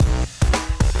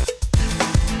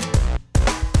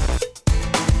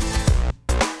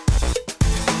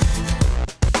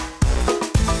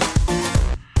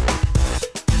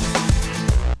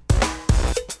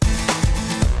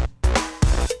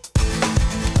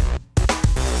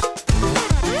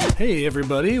Hey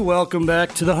everybody, welcome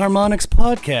back to the Harmonix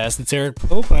podcast. It's Eric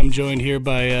Pope. I'm joined here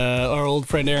by our old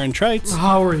friend Aaron Treitz.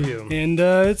 How are you? And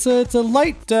it's a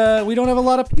light, we don't have a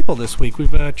lot of people this week.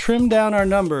 We've trimmed down our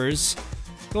numbers,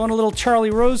 going a little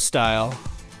Charlie Rose style.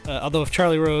 Although if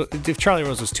Charlie Rose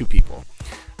was two people.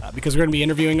 Because we're going to be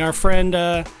interviewing our friend,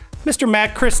 Mr.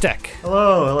 Matt Christek.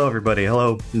 Hello everybody.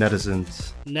 Hello,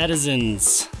 netizens.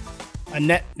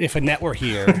 If Annette were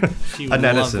here, she would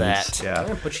love that.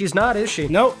 Yeah. But she's not, is she?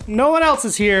 No one else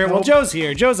is here. Nope. Well, Joe's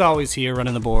here. Joe's always here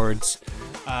running the boards.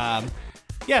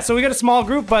 So we got a small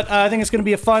group, but I think it's going to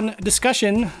be a fun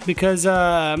discussion because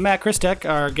Matt Christek,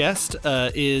 our guest,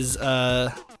 is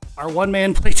our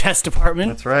one-man playtest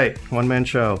department. That's right. One-man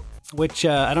show. Which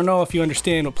I don't know if you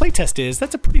understand what playtest is.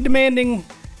 That's a pretty demanding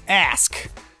ask.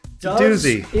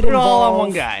 Doozy. Put it all on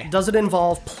one guy. Does it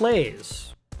involve plays?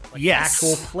 Yes.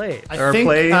 Actual plays. I think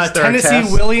Tennessee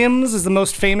Williams is the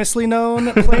most famously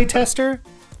known play tester,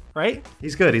 right?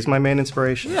 He's good. He's my main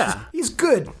inspiration. Yeah, he's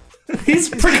good. He's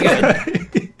pretty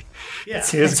good. Yeah,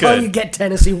 that's how you get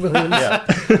Tennessee Williams. Yeah.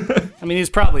 I mean, he's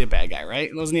probably a bad guy,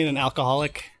 right? Wasn't he an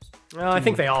alcoholic? Well, I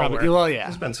think they all were. Well, yeah.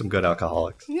 There's been some good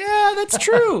alcoholics. Yeah, that's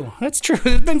true. That's true.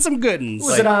 There's been some good ones.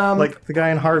 Like the guy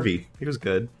in Harvey. He was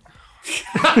good.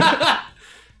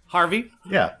 Harvey?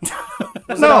 Yeah.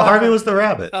 Harvey was the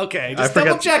rabbit. Okay, just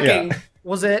double checking. Yeah.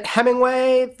 Was it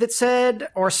Hemingway that said,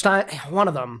 or Stein? One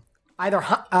of them. Either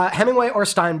Hemingway or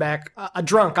Steinbeck, a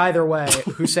drunk either way,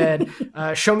 who said,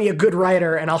 show me a good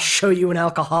writer and I'll show you an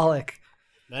alcoholic.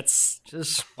 That's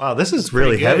just... Wow, this is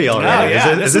really heavy already.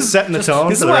 Yeah. Is this setting the tone?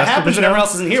 This is what happens when everyone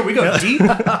else isn't here. We go deep.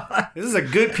 This is a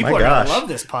good... People are going to love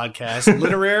this podcast.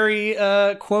 Literary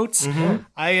quotes.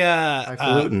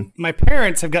 Mm-hmm. My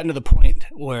parents have gotten to the point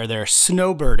where they're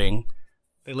snowbirding.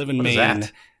 They live in Maine.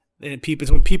 That?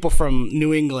 It's when people from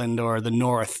New England or the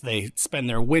North, they spend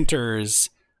their winters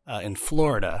in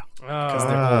Florida. Because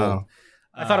they're old.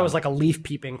 I thought it was like a leaf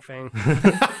peeping thing.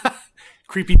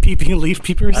 Creepy peeping leaf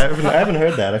peepers. I haven't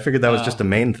heard that. I figured that was just a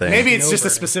Maine thing. Maybe it's just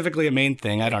specifically a Maine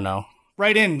thing. I don't know.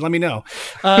 Write in. Let me know.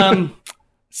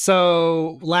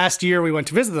 So last year we went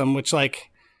to visit them, which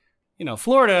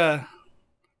Florida,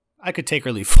 I could take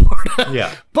or leave Florida.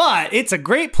 Yeah. But it's a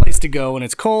great place to go when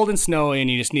it's cold and snowy and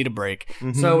you just need a break.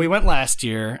 Mm-hmm. So we went last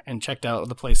year and checked out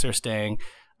the place they're staying.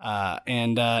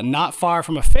 And not far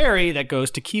from a ferry that goes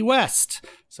to Key West.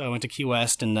 So I went to Key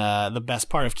West, and the best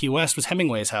part of Key West was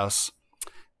Hemingway's house.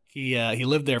 He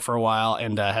lived there for a while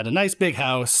and had a nice big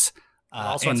house.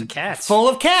 All sorts of cats. Full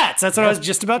of cats. That's what I was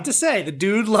just about to say. The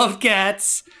dude loved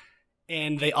cats,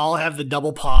 and they all have the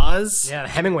double paws. Yeah, the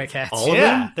Hemingway cats. All of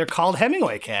them? They're called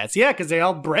Hemingway cats. Yeah, because they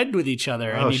all bred with each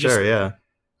other. Oh, sure, yeah.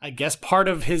 I guess part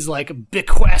of his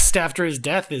bequest after his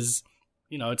death is...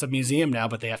 it's a museum now,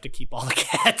 but they have to keep all the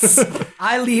cats.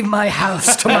 I leave my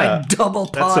house to my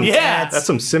double-pawed cats. That's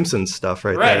some Simpsons stuff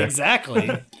right there. Right,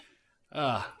 exactly.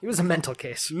 He was a mental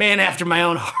case. Man after my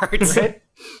own heart. Right?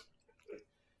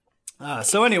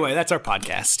 So anyway, that's our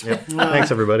podcast. Yep.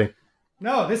 Thanks, everybody.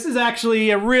 No, this is actually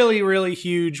a really, really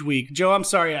huge week. Joe, I'm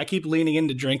sorry. I keep leaning in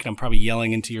to drink, and I'm probably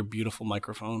yelling into your beautiful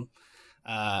microphone.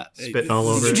 Spitting all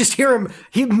over. Did you just hear him?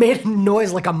 He made a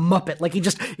noise like a Muppet. Like he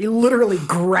literally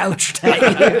grouched at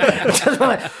you. Just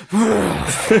like,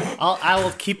 I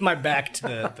will keep my back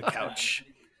to the couch.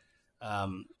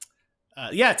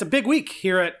 It's a big week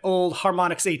here at Old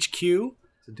Harmonix HQ.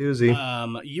 It's a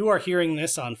doozy. You are hearing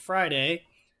this on Friday,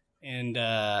 and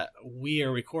we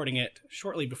are recording it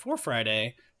shortly before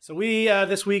Friday. So we,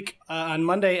 this week on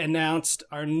Monday, announced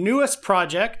our newest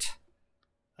project,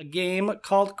 a game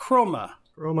called Chroma.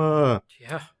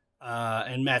 Yeah.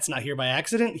 And Matt's not here by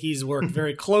accident. He's worked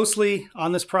very closely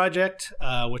on this project,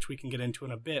 which we can get into in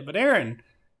a bit. But Aaron,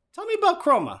 tell me about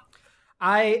Chroma.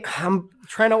 I'm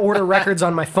trying to order records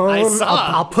on my phone. I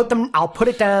saw. I'll put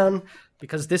it down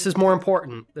because this is more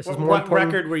important. What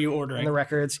record were you ordering? than the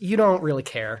records. You don't really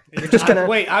care. You're just gonna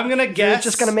wait. I'm gonna guess. You're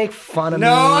just gonna make fun of me.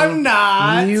 No, I'm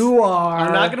not. You are.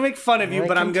 I'm not gonna make fun of you,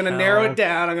 but I'm gonna tell. narrow it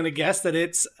down. I'm gonna guess that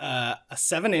it's a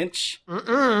 7-inch.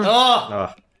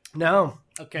 Oh no.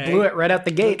 Okay. Blew it right out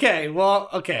the gate. Okay. Well.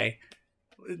 Okay.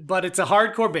 But it's a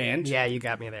hardcore band. Yeah, you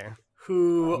got me there.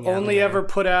 Who only ever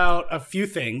put out a few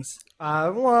things.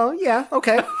 Well, yeah,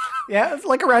 okay. Yeah, it's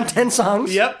like around 10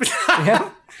 songs. Yep.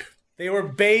 Yeah. They were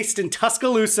based in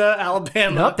Tuscaloosa,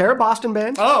 Alabama. Nope, they're a Boston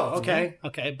band. Oh, okay.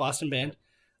 Okay, Boston band.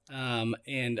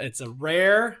 And it's a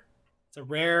rare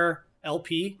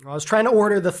LP. I was trying to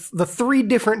order the 3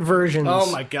 different versions.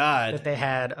 Oh my god. That they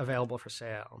had available for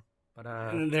sale. But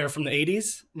they're from the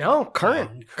 80s? No,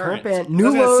 current band.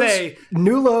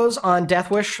 New Lows on Death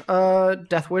Wish Inc.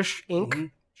 Mm-hmm.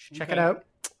 Check it out.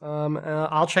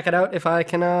 I'll check it out if I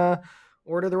can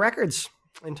order the records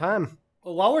in time.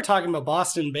 Well, while we're talking about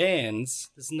Boston bands,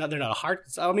 they're not a hard.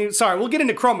 I mean, sorry, we'll get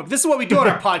into Chroma. This is what we do on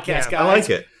our podcast, guys. I like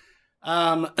it.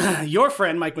 Your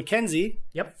friend Mike McKenzie,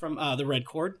 Yep, from the Red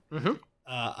Chord, mm-hmm.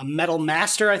 A metal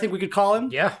master, I think we could call him.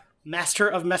 Yeah, Master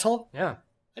of metal. yeah.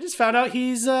 I just found out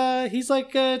he's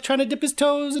like trying to dip his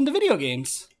toes into video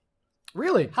games.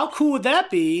 Really? How cool would that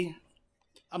be?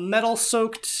 A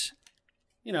metal-soaked,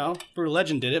 Brutal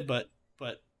Legend did it, but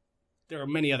there are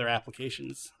many other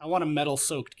applications. I want a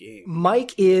metal-soaked game.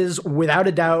 Mike is, without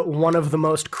a doubt, one of the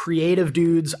most creative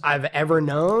dudes I've ever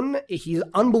known. He's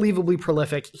unbelievably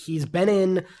prolific. He's been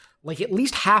in like at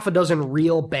least half a dozen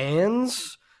real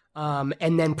bands,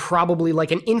 and then probably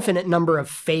like an infinite number of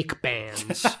fake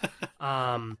bands.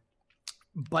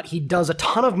 But he does a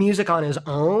ton of music on his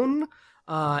own.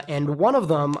 And one of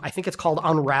them, I think it's called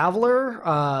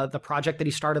Unraveler, the project that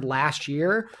he started last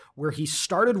year, where he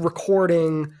started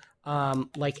recording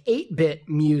like 8-bit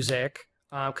music,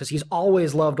 because he's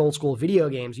always loved old school video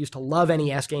games. He used to love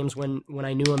NES games when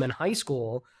I knew him in high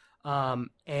school.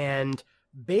 And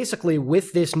basically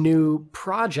with this new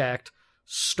project,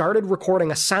 started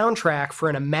recording a soundtrack for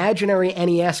an imaginary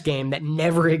NES game that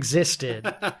never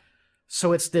existed.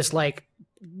 So it's this like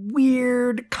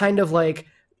weird kind of like,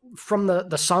 from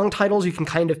the song titles, you can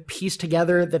kind of piece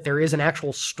together that there is an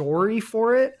actual story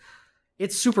for it.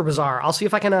 It's super bizarre. I'll see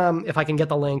if I can get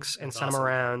the links and send them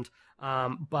around.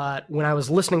 But when I was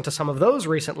listening to some of those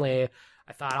recently,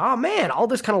 I thought, oh man, all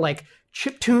this kind of like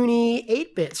chiptune-y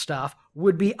 8-bit stuff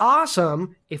would be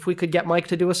awesome if we could get Mike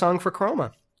to do a song for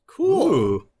Chroma. Cool.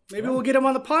 Ooh. Maybe we'll get him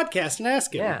on the podcast and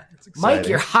ask him. Yeah. Mike,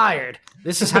 you're hired.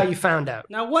 This is how you found out.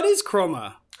 Now, what is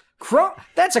Chroma?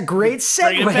 That's a great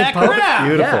segue. Bring it back Pope. around.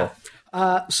 Beautiful.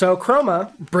 Yeah. So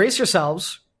Chroma, brace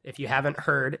yourselves if you haven't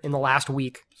heard in the last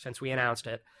week since we announced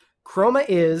it. Chroma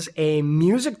is a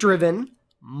music-driven,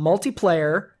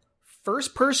 multiplayer,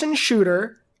 first-person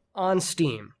shooter on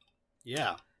Steam.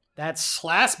 Yeah. That's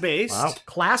Class-based. Wow.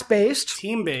 class-based,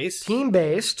 Team-based.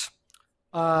 team-based,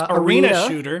 Arena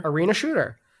shooter. Arena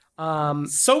shooter.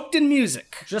 Soaked in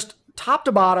music. Just top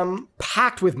to bottom,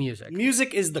 packed with music.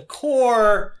 Music is the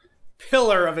core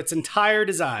pillar of its entire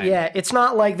design. Yeah, it's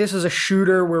not like this is a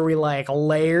shooter where we like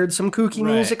layered some kooky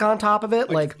music on top of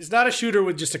it. Like it's not a shooter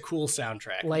with just a cool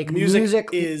soundtrack. Like music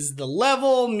is the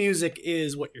level, music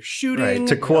is what you're shooting. Right.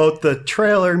 To quote the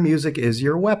trailer, music is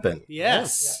your weapon.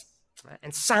 Yes.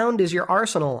 and sound is your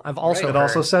arsenal. I've also It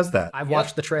also says that. I've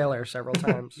watched the trailer several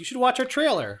times. You should watch our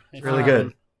trailer. It's really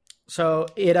good. So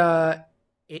it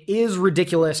is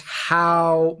ridiculous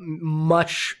how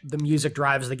much the music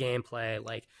drives the gameplay.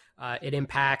 Like it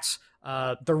impacts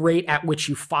the rate at which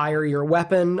you fire your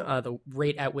weapon, the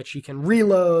rate at which you can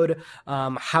reload,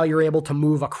 how you're able to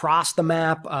move across the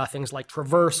map, things like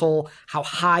traversal, how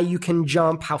high you can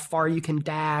jump, how far you can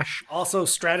dash. Also,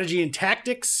 strategy and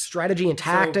tactics.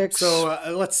 So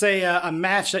let's say a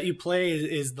match that you play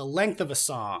is the length of a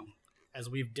song, as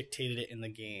we've dictated it in the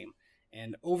game.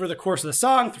 And over the course of the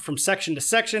song, from section to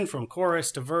section, from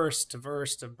chorus to verse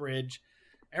to bridge,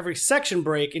 every section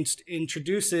break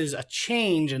introduces a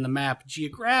change in the map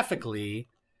geographically,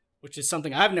 which is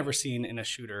something I've never seen in a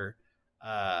shooter.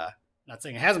 Not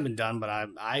saying it hasn't been done, but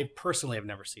I personally have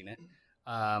never seen it.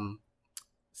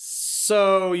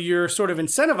 So you're sort of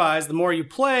incentivized. The more you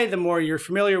play, the more you're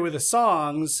familiar with the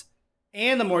songs,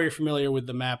 and the more you're familiar with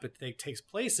the map it takes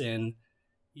place in.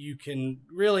 You can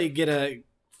really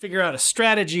figure out a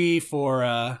strategy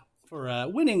for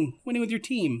winning with your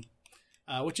team.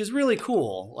 Which is really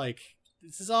cool. Like,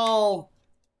 this is all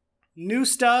new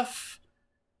stuff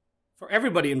for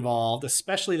everybody involved,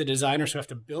 especially the designers who have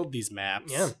to build these maps.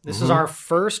 Yeah, this is our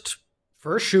first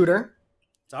shooter.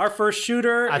 It's our first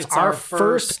shooter. It's our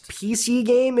first PC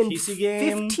game in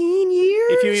 15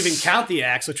 years. If you even count the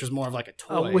Axe, which was more of like a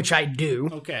toy. Which I do.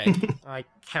 Okay. I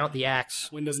count the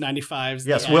Axe. Windows 95's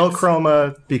Yes, the will Axe.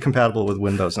 Chroma be compatible with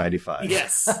Windows 95?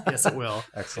 Yes. Yes, it will.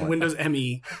 Excellent. And Windows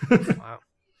ME. Wow.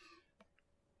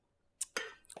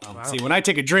 See, when I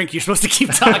take a drink, you're supposed to keep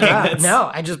talking.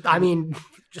 No, just okay.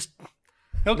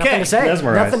 nothing to say.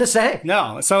 Mesmerized. Nothing to say.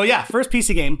 No. So yeah, first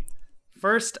PC game.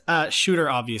 First shooter,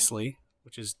 obviously,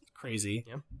 which is crazy.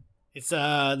 Yeah. It's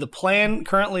the plan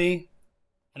currently,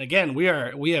 and again, we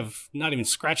have not even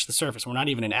scratched the surface. We're not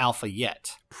even in alpha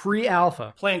yet.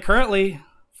 Pre-alpha. Plan currently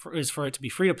is for it to be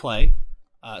free to play.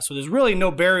 So there's really no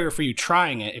barrier for you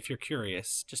trying it if you're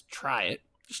curious. Just try it.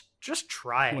 Just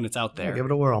try it When it's out there. Yeah, give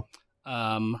it a whirl.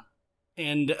 And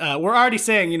we're already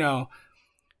saying,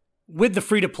 with the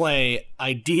free-to-play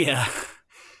idea,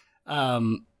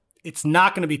 it's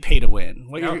not going to be pay to win.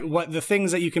 What the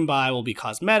things that you can buy will be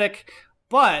cosmetic,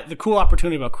 But the cool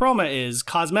opportunity about Chroma is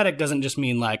cosmetic doesn't just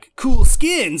mean like cool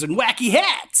skins and wacky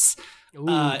hats. Ooh,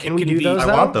 can we do those? I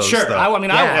though? want those. Sure. Though. I want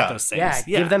those things. Yeah,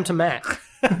 give them to Matt.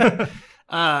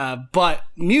 But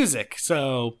music.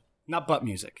 So not but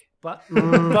music. But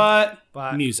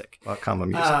music. Comma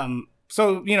music.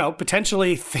 So,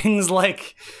 potentially things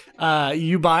like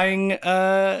you buying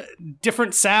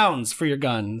different sounds for your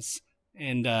guns,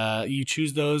 and you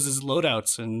choose those as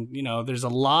loadouts. And, there's a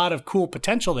lot of cool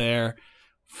potential there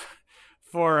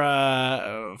for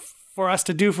us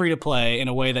to do free to play in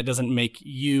a way that doesn't make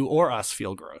you or us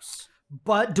feel gross.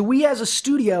 But do we as a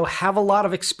studio have a lot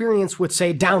of experience with,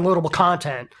 say, downloadable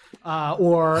content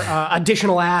or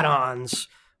additional add-ons?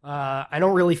 I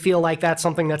don't really feel like that's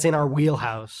something that's in our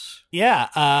wheelhouse. Yeah,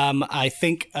 I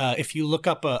think if you look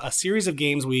up a series of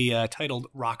games we titled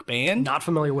Rock Band. Not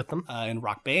familiar with them. And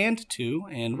Rock Band 2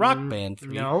 and Rock Band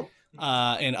 3. No.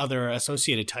 And other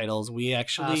associated titles, we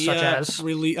actually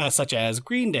such as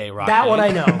Green Day Rock That Band. one I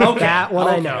know. Okay. That one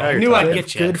I know. I knew I'd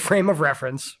get you. Good frame of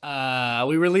reference.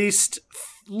 We released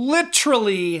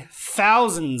literally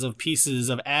thousands of pieces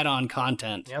of add-on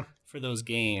content for those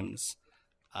games.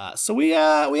 So we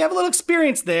have a little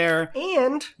experience there.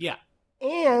 And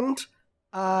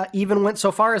even went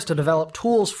so far as to develop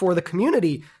tools for the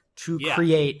community to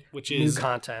create new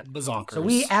content. Bazonkers. So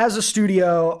we, as a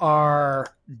studio, are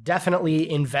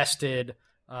definitely invested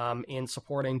in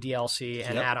supporting DLC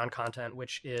and add-on content,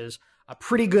 which is a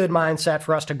pretty good mindset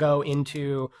for us to go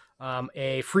into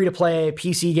a free-to-play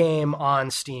PC game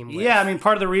on Steam with. Yeah, I mean,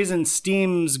 part of the reason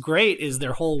Steam's great is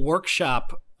their whole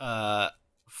workshop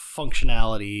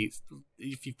functionality.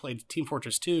 If you've played Team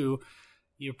Fortress 2,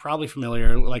 you're probably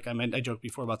familiar. Like I joked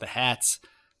before about the hats.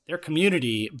 Their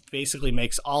community basically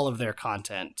makes all of their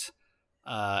content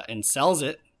and sells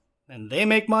it, and they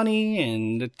make money,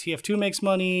 and the TF2 makes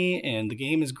money, and the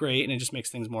game is great, and it just makes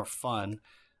things more fun.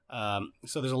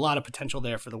 So there's a lot of potential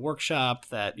there for the workshop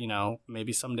that,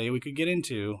 maybe someday we could get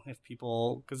into if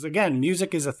people, because again,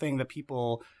 music is a thing that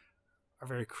people are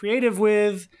very creative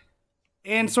with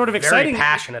and sort of exciting. Very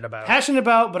passionate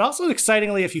about. But also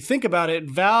excitingly, if you think about it,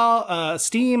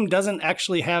 Steam doesn't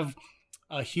actually have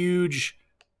a huge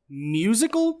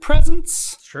musical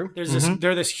presence. It's true.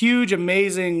 They're this huge,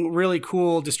 amazing, really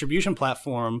cool distribution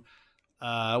platform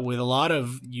with a lot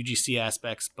of UGC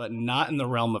aspects, but not in the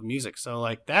realm of music.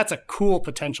 So that's a cool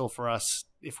potential for us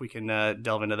if we can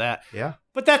delve into that. Yeah.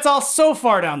 But that's all so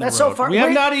far down the road. So far. We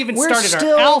have not even started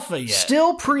our alpha yet.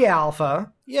 Still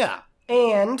pre-alpha. Yeah.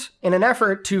 And in an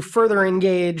effort to further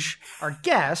engage our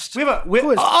guest, who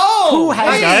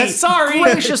has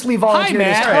graciously volunteered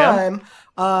his time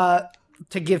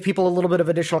to give people a little bit of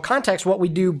additional context, what we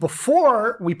do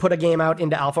before we put a game out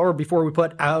into alpha or before we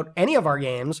put out any of our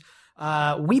games,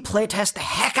 we playtest the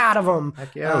heck out of them.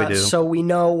 Heck yeah, we do. So we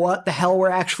know what the hell we're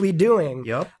actually doing.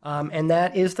 Yep. And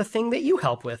that is the thing that you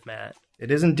help with, Matt. It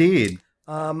is indeed.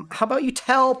 How about you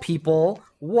tell people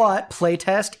what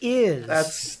playtest is?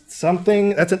 That's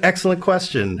an excellent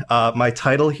question. My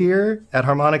title here at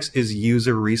Harmonix is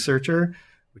User Researcher,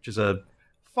 which is a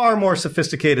far more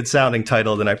sophisticated sounding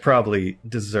title than I probably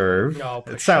deserve. No,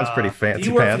 it sounds pretty fancy. Do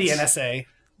you work for the NSA?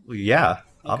 Yeah,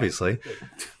 obviously.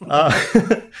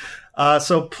 So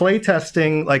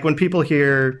playtesting, like when people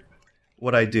hear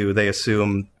what I do, they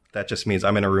assume that just means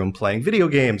I'm in a room playing video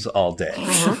games all day,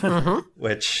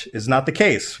 which is not the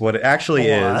case. What it actually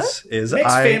is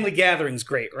Makes family gatherings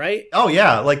great, right? Oh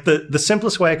yeah, like the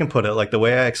simplest way I can put it, like the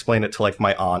way I explain it to like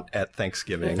my aunt at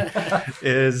Thanksgiving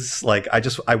is like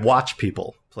I watch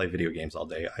people play video games all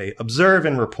day. I observe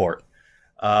and report.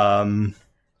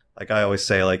 Like I always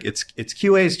say, like it's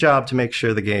QA's job to make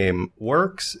sure the game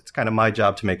works. It's kind of my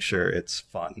job to make sure it's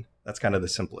fun. That's kind of the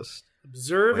simplest.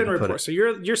 Observe and report. So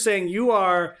you're saying you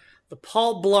are the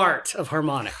Paul Blart of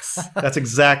Harmonix. That's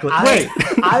exactly right.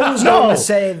 I was going to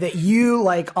say that you,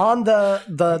 like, on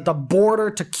the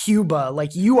border to Cuba,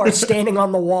 like you are standing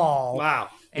on the wall. Wow.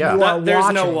 Yeah.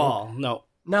 There's no wall. No.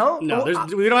 No,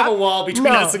 we don't have a wall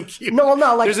between us and Cuba. No,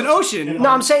 like there's an ocean.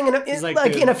 No, I'm saying in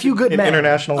A Few Good Men,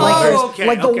 international law.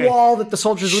 The wall that the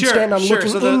soldiers would stand on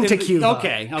looking into Cuba.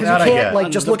 Okay, because you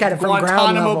can't just look at it from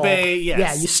ground level. Bay, yes.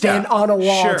 Yeah, you stand on a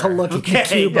wall to look at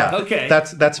Cuba. Yeah, okay,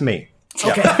 that's me.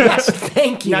 Okay, yes,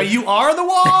 thank you. Now you are the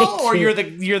wall, or you're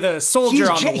the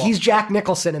soldier on the wall. He's Jack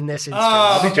Nicholson in this instance.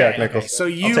 I'll be Jack Nicholson. So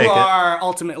you are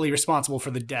ultimately responsible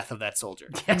for the death of that soldier.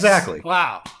 Yes. Exactly.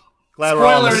 Wow.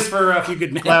 Spoilers for A Few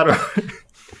Good Men. Glad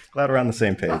we're on the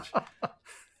same page.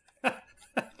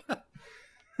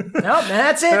 No,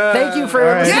 that's it. Thank you for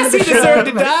Yes, he deserved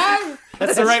to die.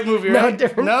 That's the right movie, right?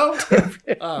 Different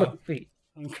movie.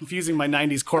 I'm confusing my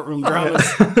 90s courtroom dramas.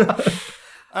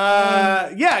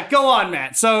 Yeah, go on,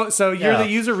 Matt. So you're the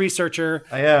user researcher.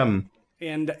 I am.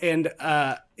 And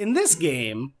in this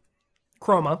game,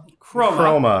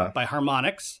 Chroma by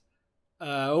Harmonix,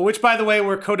 which, by the way,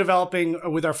 we're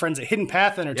co-developing with our friends at Hidden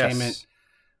Path Entertainment,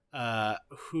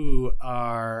 who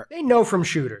are... They know from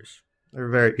shooters. They're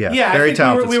very very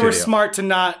talented we were studio. smart to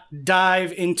not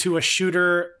dive into a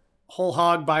shooter whole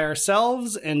hog by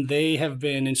ourselves, and they have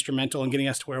been instrumental in getting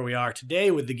us to where we are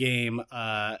today with the game,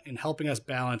 in helping us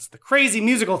balance the crazy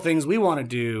musical things we want to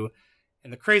do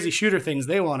and the crazy shooter things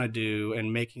they want to do,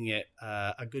 and making it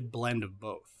a good blend of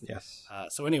both. Yes.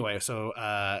 So anyway,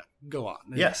 go on.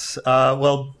 Yes.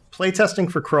 Well,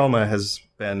 playtesting for Chroma has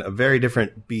been a very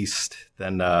different beast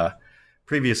than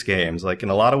previous games. Like, in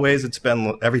a lot of ways,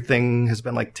 everything has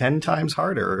been like 10 times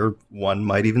harder, or one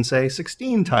might even say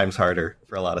 16 times harder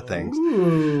for a lot of things.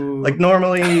 Ooh. Like,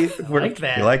 normally, like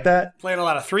that. You like that? Playing a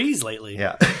lot of threes lately.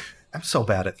 Yeah. I'm so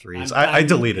bad at threes. I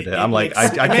deleted it. I'm like, I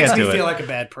can't do it. It makes me feel like a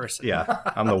bad person. Yeah,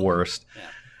 I'm the worst.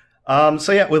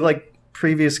 With like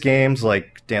previous games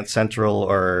like Dance Central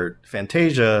or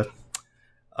Fantasia,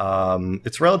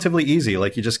 it's relatively easy.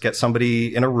 Like, you just get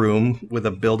somebody in a room with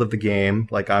a build of the game.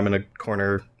 Like, I'm in a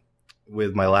corner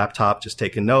with my laptop just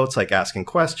taking notes, like asking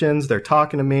questions. They're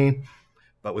talking to me.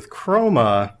 But with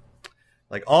Chroma,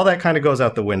 like, all that kind of goes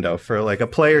out the window. For like a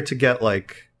player to get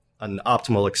like an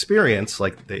optimal experience,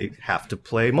 like, they have to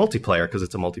play multiplayer because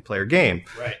it's a multiplayer game.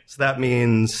 Right. So that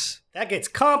means that gets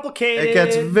complicated. It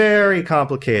gets very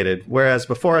complicated. Whereas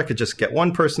before I could just get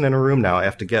one person in a room, now I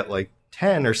have to get like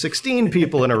 10 or 16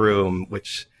 people in a room,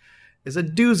 which is a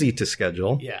doozy to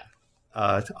schedule. Yeah.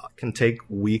 It can take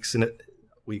weeks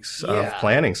of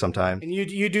planning sometimes. And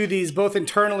you do these both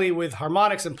internally with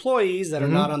Harmonix employees that are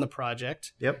not on the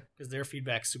project. Yep. Because their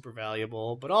feedback's super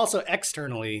valuable, but also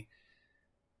externally,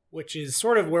 which is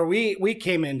sort of where we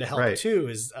came in to help too.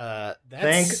 Is that's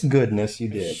thank goodness you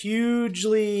did.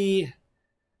 Hugely,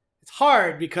 it's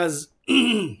hard because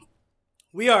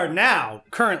we are now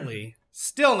currently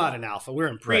still not in alpha. We're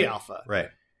in pre-alpha, right?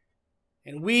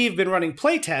 And we've been running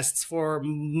playtests for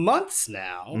months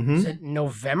now. Mm-hmm. Is it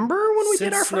November when we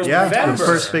did our first? Yeah, the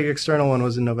first big external one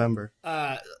was in November.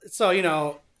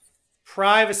 So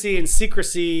privacy and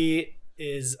secrecy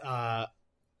is a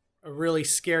really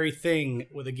scary thing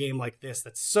with a game like this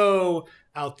that's so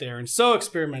out there and so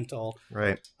experimental.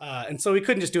 Right. And so we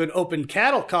couldn't just do an open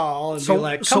cattle call and be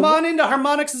like, come on into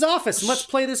Harmonix's office and let's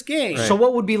play this game. Right. So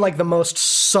what would be like the most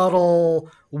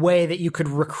subtle way that you could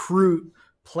recruit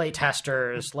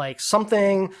playtesters? Like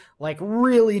something like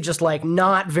really just like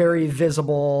not very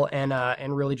visible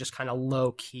and really just kind of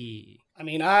low key. I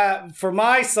mean, for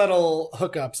my subtle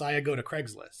hookups, I go to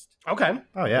Craigslist. Okay.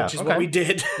 Oh, yeah. Which is what we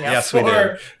did. Yes, we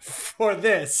did. For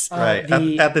this. Right.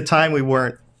 At the time, we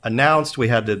weren't announced. We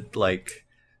had to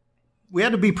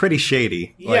be pretty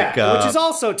shady. Yeah, which is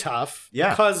also tough.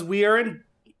 Yeah. Because we are in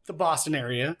the Boston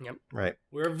area. Yep. Right.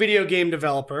 We're a video game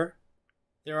developer.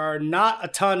 There are not a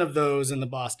ton of those in the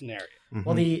Boston area. Mm-hmm.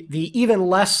 Well, the even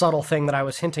less subtle thing that I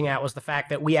was hinting at was the fact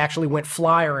that we actually went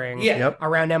flyering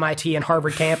around MIT and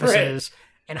Harvard campuses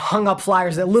and hung up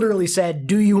flyers that literally said,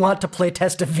 "Do you want to play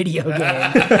test a video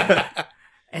game?"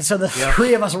 And so the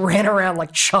three of us ran around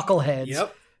like chuckleheads,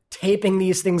 taping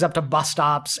these things up to bus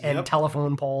stops and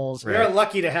telephone poles. We are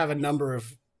lucky to have a number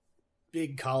of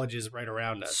big colleges right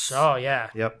around us. So, yeah.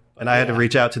 Yep. And I had to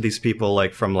reach out to these people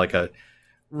like from like a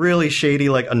really shady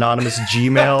like anonymous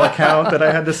Gmail account that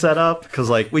I had to set up because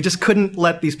like we just couldn't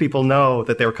let these people know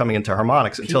that they were coming into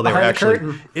Harmonix until they were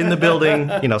actually in the building,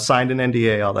 signed an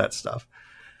NDA, all that stuff.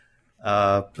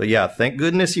 But yeah, thank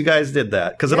goodness you guys did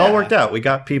that because it all worked out. We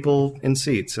got people in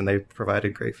seats and they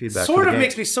provided great feedback. Sort of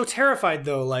makes me so terrified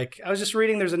though. Like I was just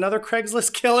reading, there's another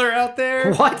Craigslist killer out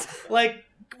there. What? Like,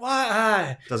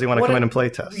 why? Does he want to come in and play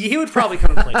test? He would probably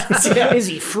come and play test. Is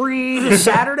he free this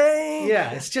Saturday?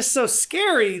 Yeah, it's just so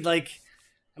scary. Like,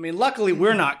 I mean, luckily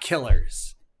we're not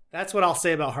killers. That's what I'll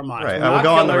say about Harmonix. Right, I will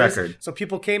go on the record. So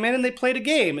people came in and they played a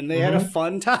game and they had a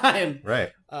fun time.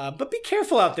 Right. But be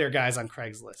careful out there, guys, on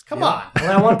Craigslist. Come on.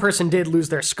 Well, one person did lose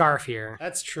their scarf here.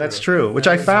 That's true. That's true, which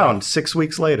I found 6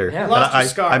 weeks later. Yeah. Lost your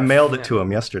scarf. I mailed it to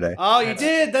him yesterday. Oh, you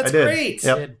did? That's great.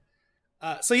 Yep.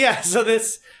 So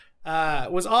this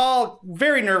was all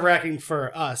very nerve-wracking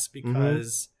for us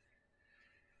because,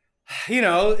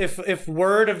 if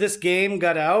word of this game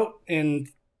got out and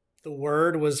the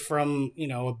word was from,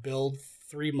 a build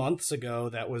 3 months ago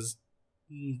that was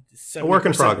a work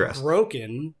in progress,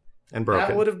 broken,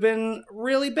 that would have been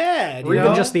really bad. Or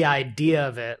even just the idea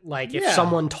of it. Like if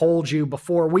someone told you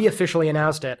before we officially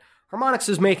announced it, Harmonix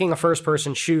is making a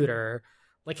first-person shooter.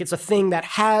 Like it's a thing that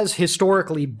has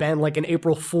historically been like an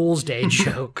April Fool's Day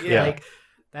joke. Yeah. Like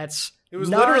It was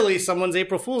literally someone's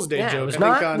April Fool's Day joke. It was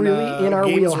not really in our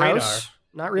wheelhouse.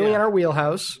 Not really in our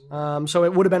wheelhouse. So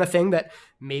it would have been a thing that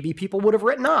maybe people would have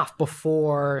written off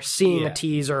before seeing a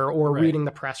teaser or reading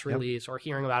the press release or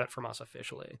hearing about it from us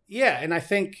officially. Yeah, and I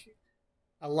think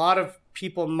a lot of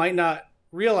people might not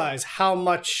realize how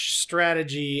much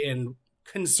strategy and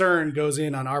concern goes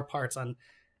in on our parts on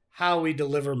how we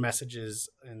deliver messages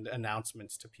and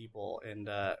announcements to people. And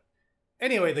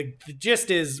anyway, the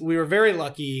gist is we were very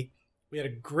lucky. We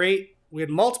had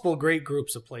multiple great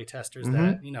groups of playtesters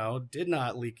that, did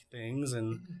not leak things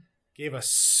and gave us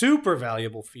super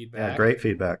valuable feedback. Yeah, great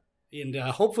feedback. And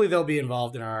hopefully they'll be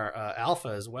involved in our alpha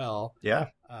as well. Yeah.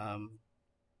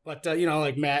 But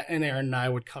like Matt and Aaron and I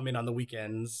would come in on the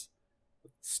weekends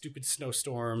with stupid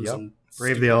snowstorms and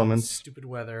brave the elements, stupid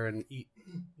weather, and eat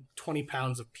 20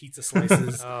 pounds of pizza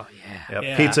slices. Oh, yeah.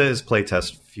 Yep. Pizza is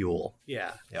playtest fuel.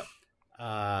 Yeah. Yep.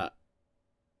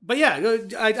 But yeah,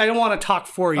 I don't want to talk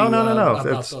for you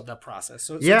about the process.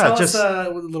 So tell us a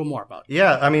little more about it.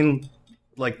 Yeah, I mean,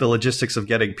 like the logistics of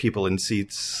getting people in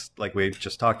seats, like we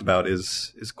just talked about,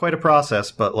 is quite a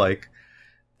process. But like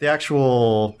the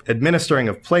actual administering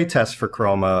of playtests for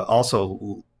Chroma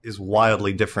also is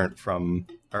wildly different from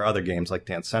our other games like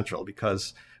Dance Central,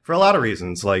 because for a lot of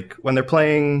reasons, like when they're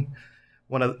playing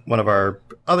one of our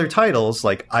other titles,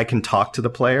 like I can talk to the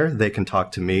player, they can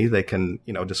talk to me, they can,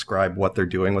 describe what they're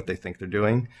doing, what they think they're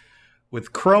doing.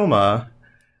 With Chroma,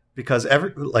 because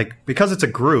it's a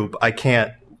group, I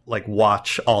can't like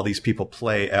watch all these people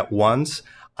play at once.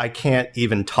 I can't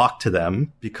even talk to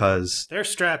them because they're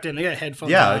strapped in. They got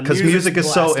headphones. Yeah, because music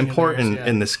is so important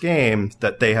in this game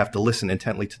that they have to listen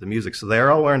intently to the music. So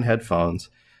they're all wearing headphones.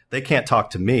 They can't talk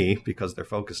to me because they're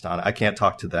focused on it. I can't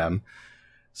talk to them.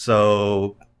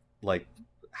 So, like,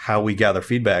 how we gather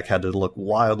feedback had to look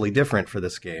wildly different for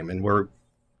this game. And we're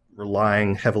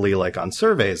relying heavily, like, on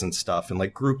surveys and stuff and,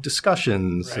 like, group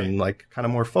discussions and, like, kind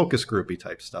of more focus groupy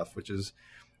type stuff, which is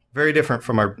very different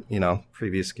from our,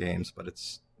 previous games. But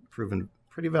it's proven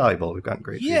pretty valuable. We've gotten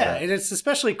great feedback. Yeah, and it's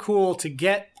especially cool to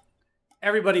get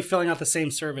everybody filling out the same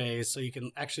surveys so you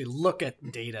can actually look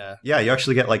at data. Yeah, you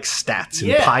actually get, like, stats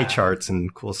and pie charts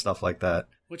and cool stuff like that.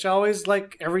 Which always,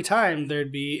 like, every time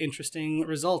there'd be interesting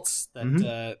results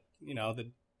that,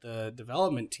 the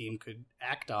development team could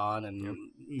act on and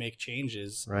make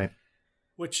changes. Right.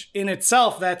 Which in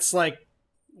itself, that's like,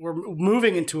 we're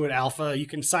moving into an alpha. You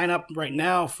can sign up right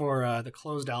now for the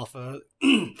closed alpha.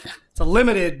 It's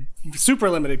a super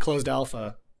limited closed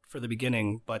alpha for the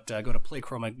beginning, but go to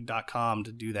playchroma.com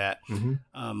to do that.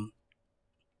 Mm-hmm.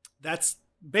 That's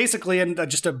basically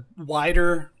just a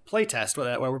wider playtest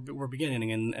where we're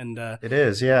beginning, and it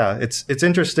is, yeah. It's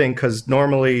interesting because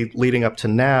normally leading up to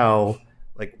now,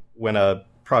 like when a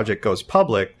project goes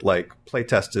public, like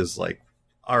playtest is like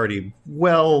already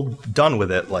well done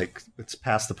with it. Like it's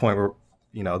past the point where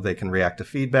they can react to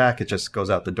feedback. It just goes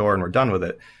out the door and we're done with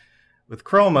it. With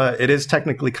Chroma, it is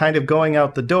technically kind of going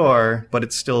out the door, but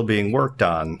it's still being worked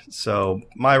on. So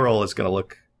my role is going to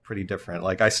look pretty different.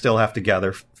 Like I still have to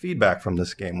gather feedback from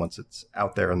this game once it's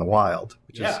out there in the wild,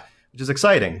 which is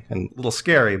exciting and a little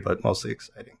scary, but mostly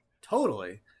exciting.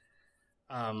 Totally.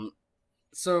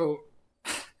 So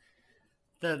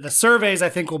the surveys, I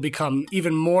think, will become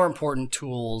even more important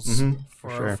tools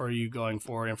for you going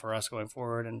forward and for us going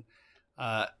forward. And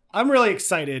I'm really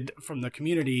excited from the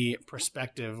community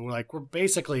perspective. We're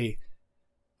basically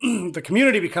the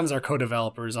community becomes our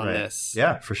co-developers on this.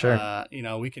 Yeah, for sure.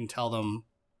 We can tell them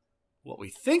what we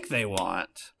think they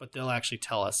want, but they'll actually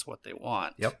tell us what they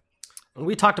want. Yep.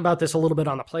 We talked about this a little bit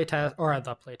on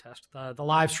the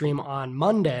live stream on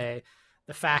Monday.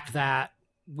 The fact that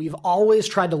we've always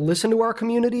tried to listen to our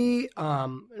community.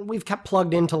 We've kept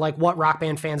plugged into like what Rock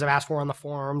Band fans have asked for on the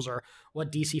forums or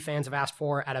what DC fans have asked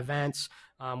for at events,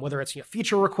 whether it's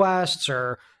feature requests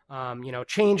or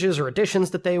changes or additions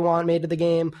that they want made to the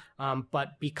game.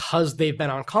 But because they've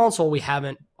been on console, we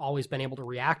haven't always been able to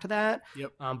react to that.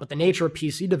 Yep. But the nature of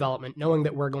PC development, knowing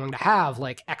that we're going to have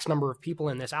like X number of people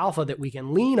in this alpha that we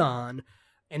can lean on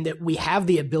and that we have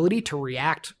the ability to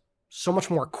react so much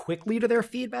more quickly to their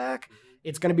feedback,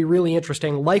 it's going to be really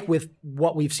interesting, like with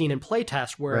what we've seen in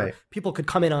playtest, where people could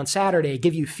come in on Saturday,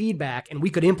 give you feedback, and we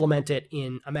could implement it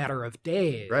in a matter of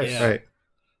days. Right.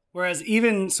 Whereas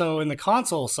even so in the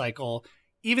console cycle,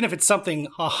 even if it's something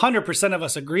 100% of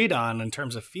us agreed on in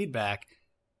terms of feedback,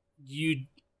 you'd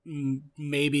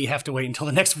maybe have to wait until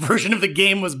the next version of the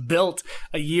game was built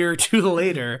a year or two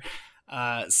later.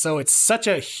 So it's such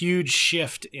a huge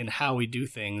shift in how we do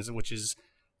things, which is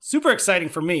super exciting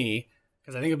for me,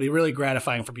 because I think it'll be really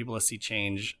gratifying for people to see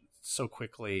change so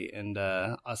quickly and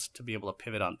us to be able to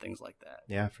pivot on things like that.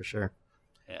 Yeah, for sure.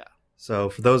 Yeah. So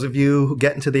for those of you who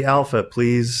get into the alpha,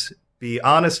 please be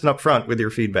honest and upfront with your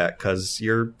feedback, because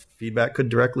your feedback could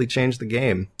directly change the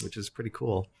game, which is pretty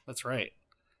cool. That's right.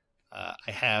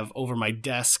 I have over my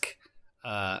desk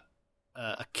a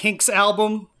Kinks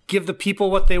album, Give the People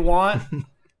What They Want.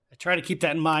 I try to keep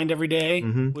that in mind every day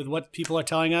with what people are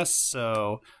telling us.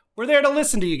 So we're there to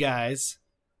listen to you guys.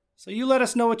 So you let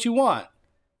us know what you want.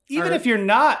 Even if you're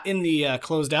not in the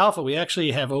closed alpha, we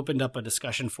actually have opened up a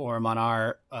discussion forum on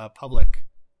our public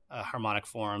Harmonix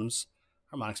forums,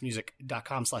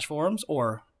 harmonixmusic.com/forums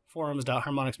or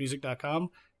forums.harmonixmusic.com.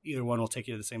 Either one will take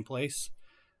you to the same place.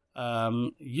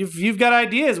 You've got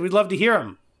ideas. We'd love to hear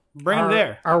them. Bring them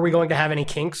there. Are we going to have any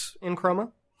kinks in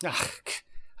Chroma?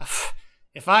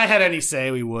 If I had any say,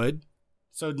 we would.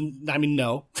 So, I mean,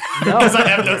 no. Because I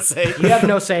have no say. You have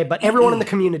no say, but everyone in the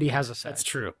community has a say. That's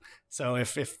true. So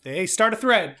if they start a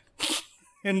thread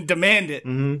and demand it,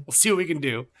 we'll see what we can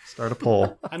do. Start a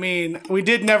poll. I mean, we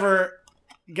did never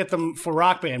get them for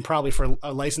Rock Band, probably for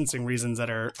licensing reasons that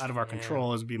are out of our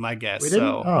control, would be my guess. We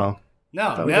didn't? So,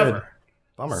 no, never.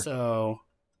 Bummer. So,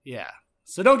 yeah.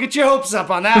 So don't get your hopes up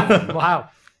on that one. Wow.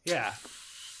 Yeah.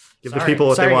 Give the people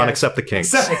what they want, guys. except the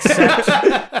Kinks.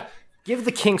 Give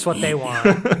the Kinks what they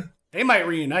want. They might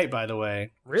reunite, by the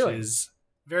way. Really? Which is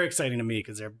very exciting to me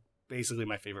because they're basically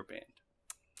my favorite band.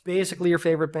 Basically your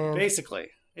favorite band? Basically.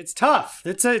 It's tough.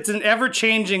 It's an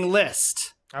ever-changing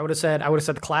list. I would have said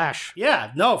the Clash.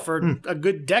 Yeah, no, for a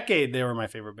good decade they were my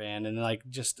favorite band. And like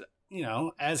just,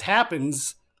 as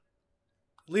happens,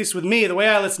 at least with me, the way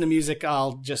I listen to music,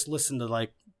 I'll just listen to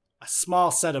like a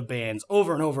small set of bands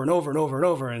over and over and over and over and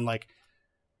over and like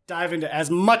dive into as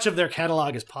much of their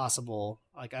catalog as possible.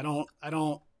 Like I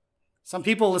don't some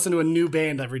people listen to a new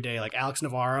band every day. Like Alex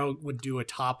Navarro would do a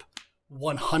top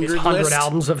 100 His 100 list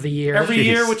albums of the year. every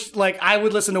year, which like I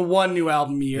would listen to one new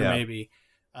album a year maybe.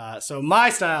 So my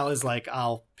style is like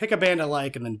I'll pick a band I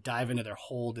like and then dive into their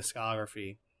whole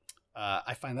discography.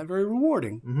 I find that very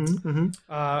rewarding.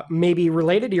 Maybe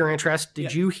related to your interest,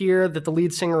 did you hear that the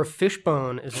lead singer of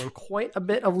Fishbone is in quite a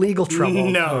bit of legal trouble?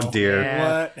 No. Oh, dear.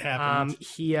 Yeah. What happened?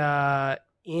 He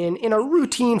in a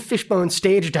routine Fishbone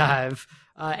stage dive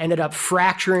ended up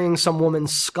fracturing some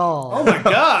woman's skull. Oh my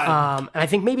God. And I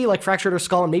think maybe like fractured her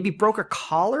skull and maybe broke her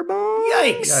collarbone.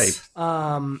 Yikes.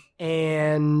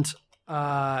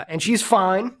 And she's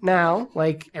fine now.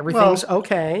 Like everything's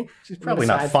okay. She's probably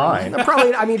not fine.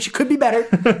 Probably. I mean, she could be better.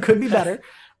 Could be better.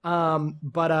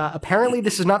 But apparently,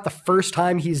 this is not the first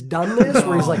time he's done this.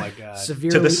 Where he's like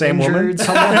severely to the same injured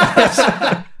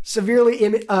woman. severely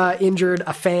injured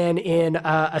a fan in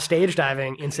a stage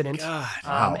diving incident.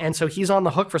 God. And so he's on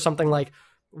the hook for something like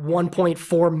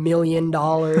 $1.4 million.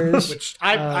 Which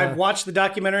I've watched the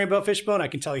documentary about Fishbone. I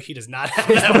can tell you he does not have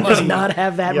that money. Does not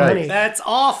have that money. That's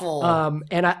awful.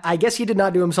 And I guess he did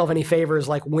not do himself any favors.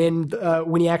 Like when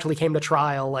he actually came to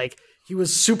trial, like he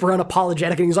was super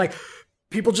unapologetic, and he's like,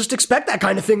 people just expect that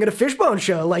kind of thing at a Fishbone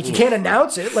show. Like you can't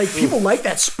announce it. Like people like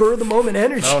that spur of the moment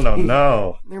energy.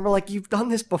 No. They were like, you've done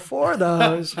this before,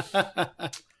 though.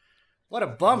 What a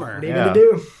bummer. What are you gonna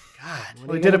do? God.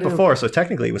 Well, he did it before, so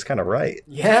technically he was kind of right.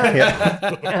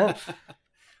 Yeah.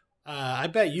 I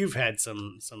bet you've had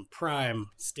some prime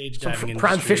stage diving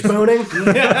Prime industries. Fishboning.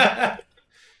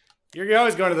 You're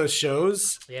always going to those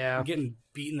shows. Yeah. I'm getting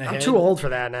beat in the head. I'm too old for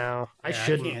that now. I Yeah,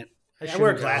 shouldn't. I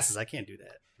wear glasses. I can't do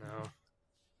that. No.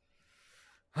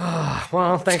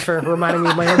 Well, thanks for reminding me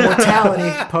of my immortality,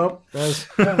 Pope. I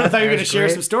thought you were going to share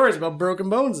some stories about broken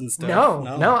bones and stuff.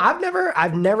 No.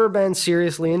 I've never been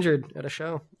seriously injured at a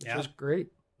show, which was great.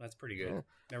 That's pretty good. Yeah.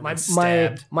 Never been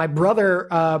stabbed. My brother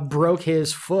broke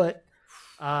his foot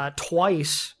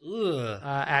twice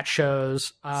at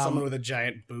shows. Someone with a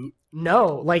giant boot.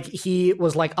 No, like he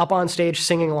was like up on stage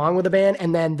singing along with the band,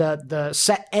 and then the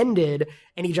set ended,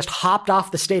 and he just hopped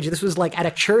off the stage. This was like at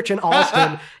a church in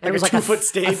Alston, and it was like 2 foot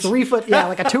stage, a 3 foot,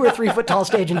 like a 2 or 3 foot tall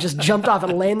stage, and just jumped off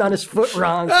and landed on his foot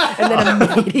wrong, and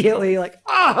then immediately like,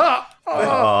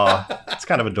 It's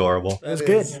kind of adorable. It was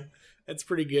good. That's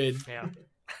pretty good. Yeah.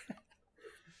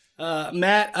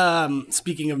 Matt,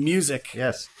 speaking of music,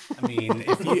 Yes. I mean,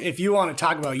 if you want to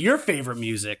talk about your favorite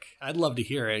music, I'd love to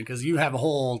hear it because you have a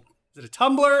whole. Is it a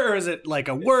Tumblr or is it like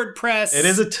a WordPress? It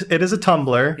is a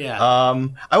Tumblr. Yeah.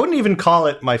 I wouldn't even call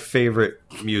it my favorite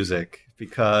music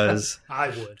because I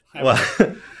would.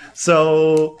 well,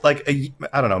 so like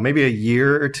I don't know, maybe a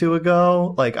year or two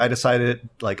ago, like I decided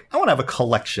like I want to have a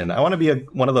collection. I want to be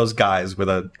one of those guys with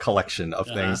a collection of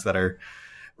things that are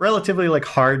relatively like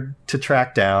hard to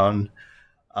track down.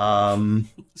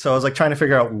 So I was like trying to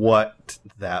figure out what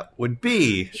that would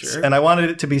be. Sure. And I wanted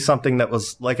it to be something that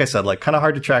was, like I said, like kind of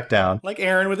hard to track down. Like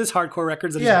Aaron with his hardcore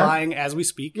records that he's Yeah. buying as we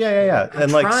speak. Yeah.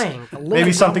 And like trying.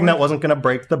 maybe something that wasn't going to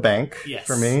break the bank Yes.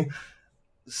 for me.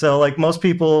 So like most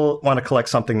people want to collect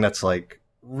something that's like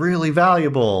really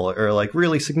valuable or like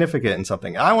really significant in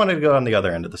something. I wanted to go on the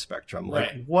other end of the spectrum. Like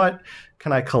Right. what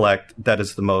can I collect that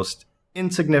is the most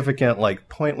insignificant, like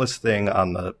pointless thing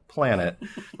on the planet?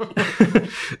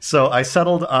 So I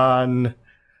settled on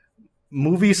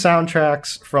movie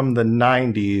soundtracks from the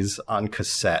 90s on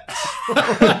cassette.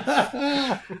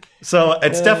 So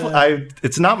it's definitely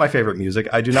it's not my favorite music.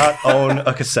 I do not own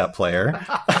a cassette player.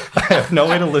 I have no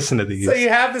way to listen to these. So you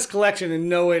have this collection and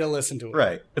no way to listen to it.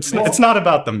 Right. It's not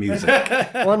about the music.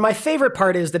 Well, and my favorite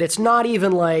part is that it's not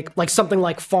even like something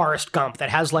like Forrest Gump that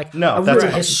has like No, a that's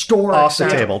really historic off the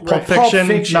sound. table. Right. Pulp Fiction,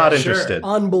 not sure. interested.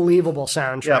 Unbelievable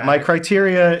soundtrack. Yeah, my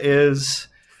criteria is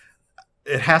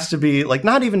it has to be like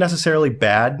not even necessarily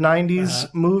bad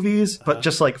 90s movies, but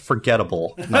just like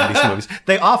forgettable 90s movies.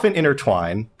 They often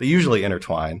intertwine. They usually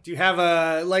intertwine. Do you have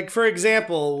a, like, for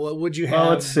example, would you have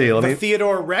let's see. Let the me-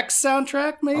 Theodore Rex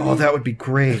soundtrack, maybe? Oh, that would be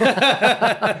great.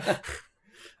 That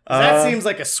seems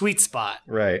like a sweet spot.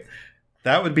 Right.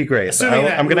 That would be great. Assuming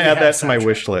that I'm going to movie add that has to my soundtrack.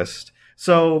 wish list.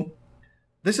 So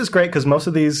this is great because most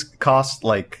of these cost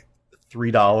like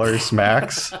 $3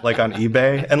 max, like on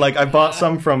eBay. And like I bought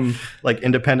some from like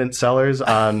independent sellers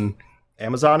on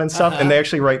Amazon and stuff. And they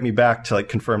actually write me back to like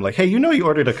confirm like, hey, you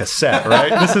ordered a cassette, right?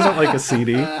 This isn't like a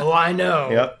CD. Oh, I know.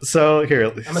 Yep. So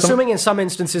here. I'm assuming in some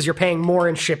instances you're paying more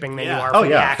in shipping than you are for Oh, the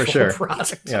yeah, actual for sure.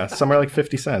 product. Yeah, somewhere like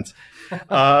 50 cents.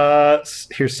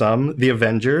 Here's some. The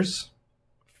Avengers,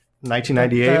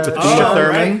 1998 with Uma Sean,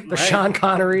 Thurman. The Sean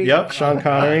Connery. Yep, Sean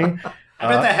Connery. I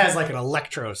bet that has like an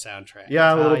electro soundtrack.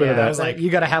 Yeah, a little bit of I that. was like,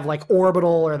 you got to have like Orbital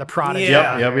or the Prodigy.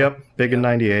 Yeah. Yep. Big in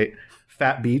 98.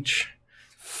 Fat Beach.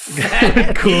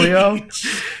 Coolio.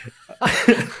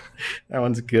 That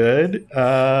one's good.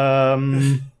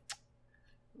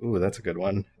 Ooh, that's a good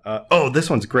one. This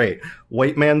one's great.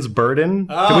 White Man's Burden.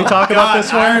 Can we talk about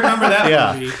this one? I remember that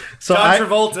Yeah. movie. So John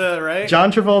Travolta, right?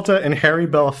 John Travolta and Harry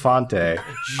Belafonte.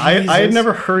 I had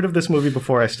never heard of this movie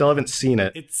before. I still haven't seen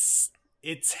it.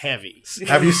 It's heavy.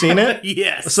 Have you seen it?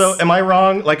 Yes. So am I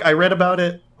wrong? Like I read about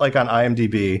it like on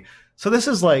IMDb. So this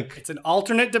is like It's an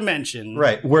alternate dimension.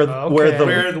 right where Okay.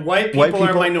 Where the white people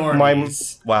are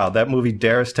minorities. Wow, that movie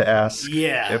dares to ask.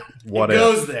 Yeah. It It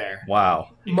goes there. Wow.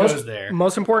 It goes there.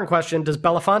 Most important question: does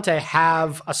Belafonte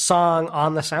have a song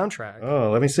on the soundtrack? Oh,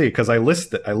 let me see because I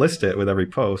list it with every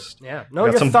post. Yeah, no,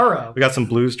 We got you're thorough. We got some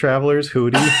Blues Travelers,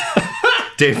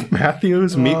 Hootie, Dave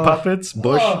Matthews, Meat Puppets,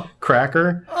 Bush,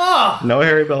 Cracker. No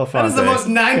Harry Belafonte. That is the most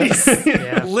 90s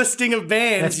Yeah. listing of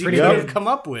bands That's you pretty could good. have come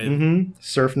up with.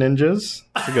 Surf Ninjas.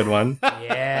 That's a good one.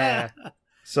 Yeah,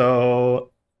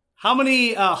 So How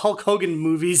many Hulk Hogan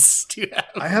movies do you have?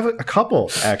 I have a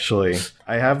couple actually.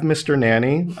 I have Mr.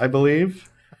 Nanny, I believe,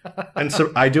 and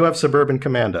so I do have Suburban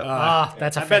Commando.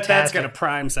 that's a I bet that's fantastic. got a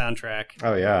prime soundtrack.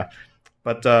 Oh yeah,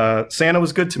 but Santa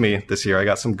was good to me this year. I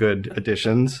got some good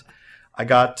additions. I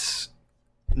got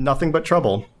Nothing But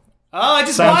Trouble. Oh, I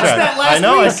just watched that last I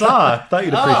know. week. I saw. Thought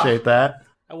you'd appreciate that.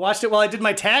 I watched it while I did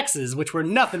my taxes, which were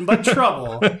nothing but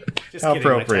trouble. Just How kidding,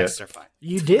 my appropriate. taxes are fine.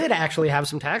 You did actually have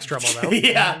some tax trouble though.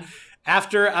 Yeah.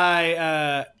 After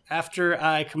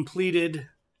I completed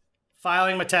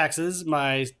filing my taxes,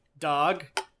 my dog,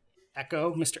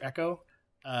 Echo, Mr. Echo,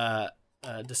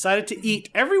 decided to eat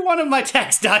every one of my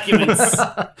tax documents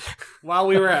while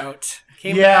we were out.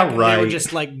 Came Yeah, back and they were right.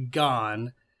 just like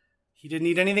gone. He didn't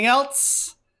eat anything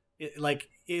else. It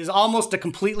is almost a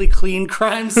completely clean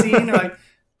crime scene. Like,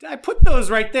 I put those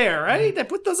right there, right? I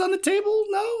put those on the table.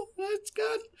 No, that's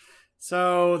good.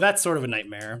 So that's sort of a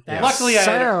nightmare. That Luckily, I had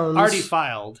sounds- already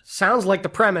filed. Sounds like the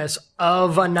premise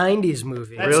of a '90s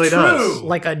movie, That's really true. does.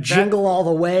 like a Jingle All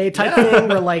the Way type Yeah. thing,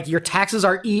 where like your taxes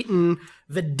are eaten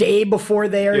the day before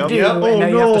they are Yep. due, Yep. and Oh, now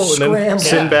you have no. to And then scramble.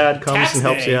 Sinbad comes Tax and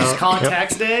helps day. you Just out. call it Yep.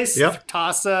 tax days. Yep.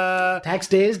 Toss Tax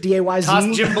days, DAYZ.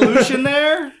 toss Jim Belushi in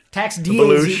there. Tax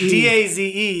Belushi. DAZE.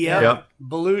 D-A-Z-E. Yep. Yep.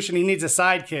 Belushi, and he needs a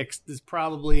sidekick. Is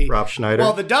probably Rob Schneider.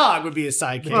 Well, the dog would be his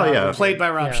sidekick. Oh, yeah. Played by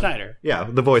Rob Yeah. Schneider. Yeah,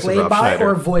 the voice Played of Rob by Schneider.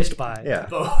 or voiced by? Yeah.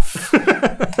 Both.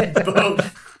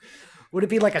 Both. Would it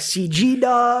be like a CG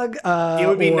dog? It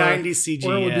would be or- 90s CG.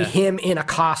 Or it would be yeah. him in a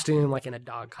costume, like in a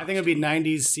dog I costume. think it would be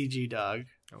 90s CG dog.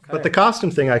 But the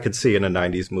costume thing I could see in the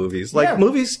 90s movies. Like, Yeah.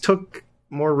 movies took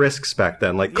more risks back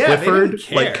then. Like, Yeah, they Clifford, didn't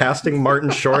care. like, casting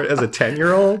Martin Short as a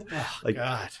 10-year-old. Like,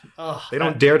 God. Oh, they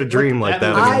don't dare to dream like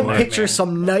that that anymore. I picture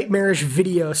some nightmarish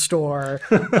video store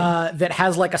that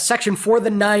has like a section for the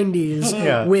 90s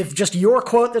Yeah. with just your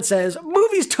quote that says, movie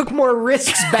movies took more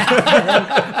risks back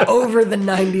then over the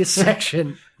 90s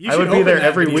section. I would be there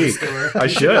every week. I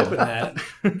should.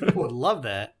 People would love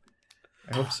that.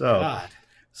 I hope so. God.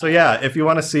 So yeah, if you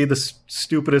want to see the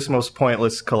stupidest, most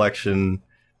pointless collection,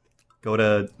 go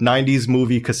to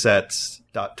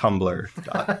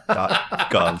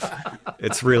 90smoviecassettes.tumblr.gov.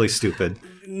 It's really stupid.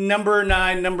 Number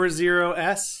 9, number 0,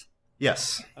 S?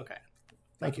 Yes. Okay.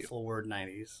 Thank you. Full word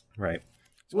 90s. Right.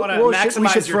 You want to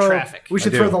maximize your traffic. We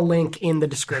should throw the link in the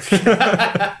description of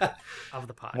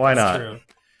the podcast. Why not? True.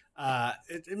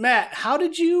 Matt, how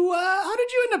did you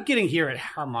end up getting here at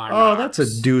Harmonix? Oh, that's a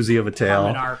doozy of a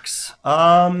tale.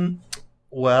 Harmonix.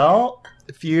 Well,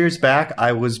 a few years back,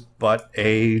 I was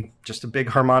just a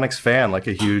big Harmonix fan, like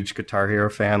a huge Guitar Hero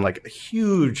fan, like a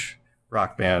huge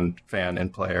Rock Band fan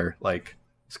and player, like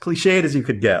as cliched as you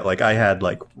could get. Like I had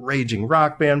like raging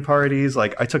Rock Band parties.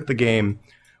 Like I took the game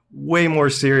way more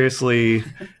seriously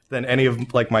than any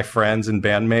of like my friends and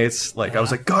bandmates. Like I was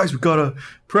like, guys, we gotta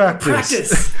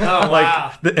practice. Oh,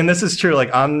 wow. And this is true.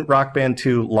 Like on Rock Band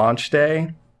 2 launch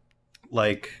day,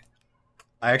 like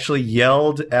I actually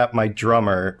yelled at my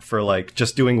drummer for like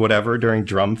just doing whatever during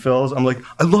drum fills. I'm like,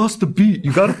 I lost the beat.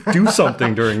 You got to do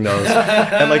something during those.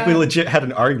 And like we legit had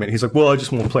an argument. He's like, well, I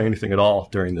just won't play anything at all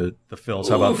during the fills.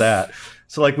 How about that?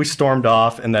 So like we stormed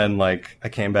off, and then like I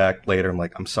came back later. I'm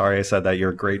like, I'm sorry I said that. You're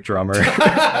a great drummer.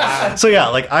 So yeah,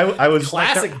 like I was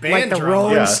classic band like the drummer.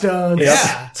 Rolling Stones.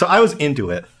 Yeah. So I was into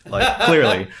it, like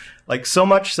clearly. Like so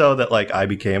much so that like I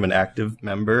became an active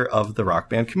member of the Rock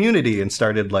Band community and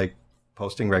started like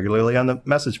posting regularly on the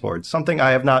message boards, something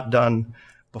I have not done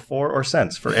before or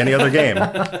since for any other game.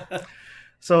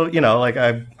 So, you know, like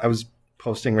I was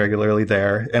posting regularly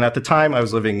there. And at the time I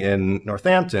was living in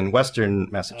Northampton, Western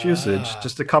Massachusetts,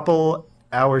 just a couple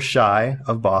hours shy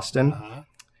of Boston.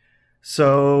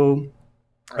 So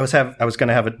I was going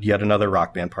to have yet another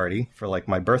Rock Band party for like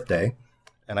my birthday.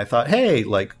 And I thought, hey,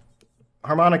 like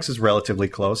Harmonix is relatively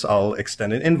close. I'll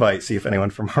extend an invite, see if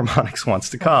anyone from Harmonix wants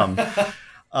to come.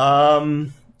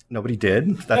 Nobody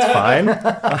did. That's fine.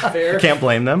 Can't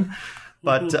blame them.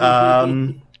 But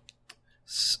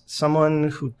someone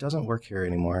who doesn't work here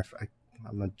anymore,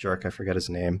 I'm a jerk, I forget his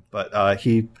name, but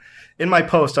in my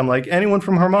post, I'm like, anyone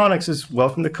from Harmonix is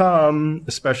welcome to come,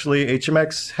 especially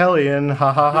HMX Hellion,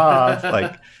 ha ha ha.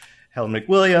 Like Helen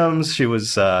McWilliams, she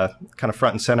was kind of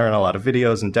front and center in a lot of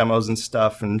videos and demos and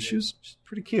stuff, and she's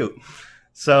pretty cute.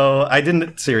 So I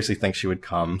didn't seriously think she would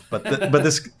come, but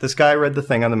this guy read the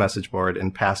thing on the message board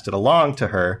and passed it along to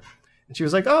her, and she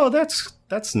was like, "Oh, that's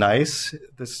nice.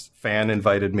 This fan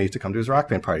invited me to come to his Rock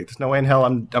Band party. There's no way in hell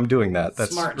I'm doing that.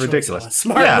 That's Smart ridiculous. Choice.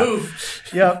 Smart move.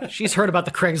 Yeah, She's heard about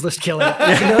the Craigslist killing.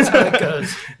 She knows how it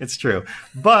goes. It's true.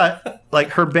 But like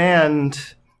her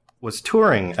band was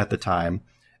touring at the time,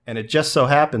 and it just so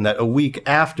happened that a week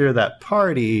after that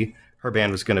party, her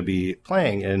band was going to be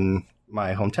playing in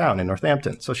my hometown in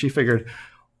Northampton. So she figured,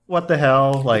 what the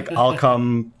hell? Like, I'll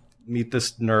come meet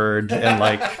this nerd and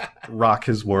like rock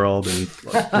his world and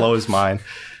like, blow his mind.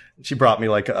 She brought me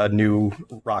like a new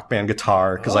Rock Band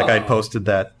guitar because like I posted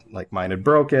that like mine had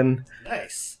broken.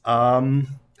 Nice. So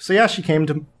yeah, she came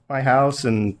to my house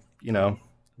and you know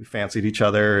we fancied each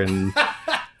other and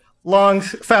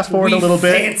fast forward a little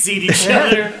bit. Fancied each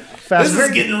other. This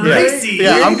is getting racy.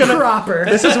 Yeah, I'm gonna. Proper.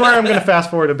 This is where I'm gonna fast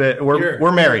forward a bit.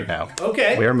 We're married now.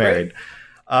 Okay, we're married.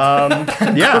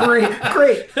 Yeah,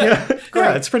 great. Yeah,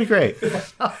 it's pretty great.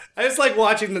 I just like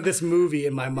watching this movie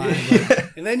in my mind.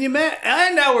 Like, and then you met,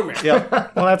 and now we're married. Yeah,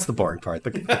 well, that's the boring part,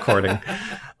 the recording.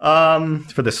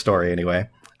 For this story, anyway.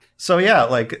 So yeah,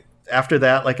 like after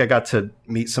that, like I got to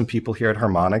meet some people here at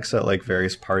Harmonix at like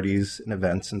various parties and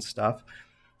events and stuff.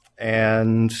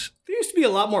 And there used to be a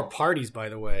lot more parties, by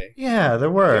the way. Yeah,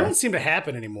 there were. They don't seem to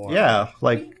happen anymore. Yeah,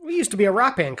 like we used to be a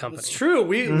Rock Band company. It's true.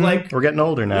 We're getting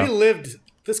older now.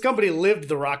 This company lived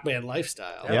the Rock Band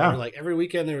lifestyle. Yeah. Like every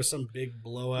weekend there was some big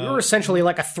blowout. We were essentially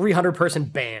like a 300-person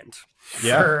band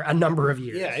for a number of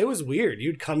years. Yeah, it was weird.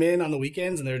 You'd come in on the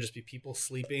weekends and there would just be people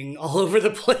sleeping all over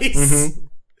the place.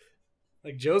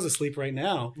 Like Joe's asleep right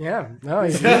now. Yeah. No,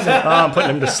 he's I'm putting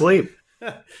him to sleep.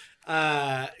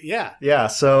 Yeah.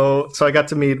 So I got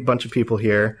to meet a bunch of people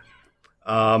here.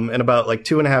 And about like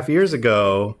 2.5 years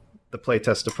ago, the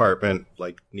Playtest department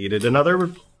like needed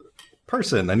another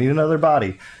person. I need another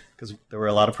body because there were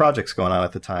a lot of projects going on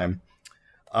at the time.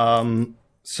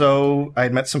 So I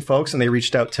had met some folks and they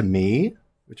reached out to me,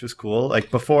 which was cool.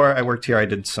 Like before I worked here, I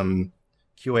did some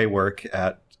QA work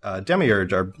at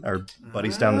Demiurge, our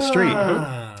buddies down the street.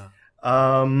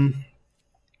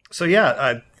 So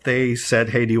yeah, they said,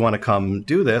 hey, do you want to come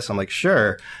do this? I'm like,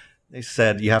 sure. They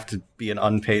said you have to be an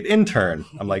unpaid intern.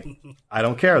 I'm like, I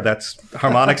don't care.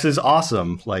 Harmonix is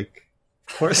awesome. Like,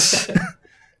 of course.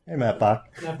 Hey, Matt Bach.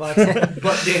 Matt Bach's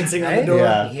butt dancing on the door.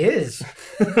 Yeah. He is.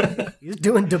 He's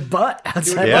doing butt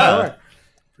outside the door.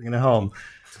 Bringing it home.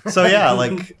 So yeah,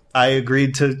 like I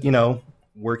agreed to,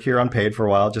 work here unpaid for a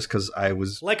while just because I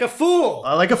was like a fool.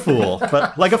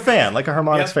 But like a fan, like a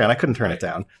Harmonix fan. I couldn't turn it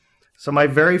down. So my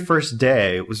very first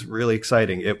day was really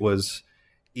exciting. It was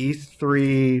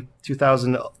E3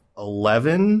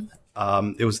 2011.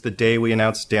 It was the day we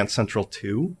announced Dance Central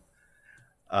 2.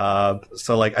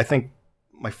 So like I think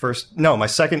my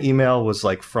second email was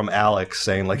like from Alex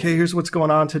saying like, hey, here's what's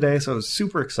going on today. So it was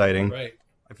super exciting. Right.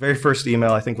 My very first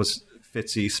email I think was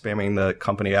Fitzy spamming the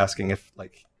company asking if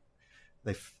like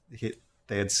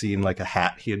they had seen like a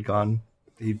hat he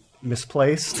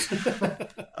misplaced.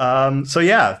 So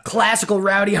yeah, classical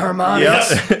rowdy Harmonix.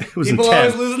 Yeah, it was People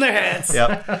intense. always losing their hats.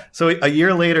 Yeah. So a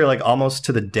year later, like almost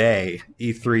to the day,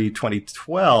 E3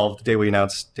 2012, the day we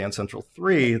announced Dance Central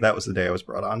 3, that was the day I was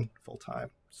brought on full time.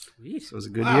 Sweet. So it was a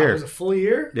good Wow, year. it was a full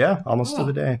year? Yeah, almost to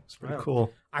the day. It's pretty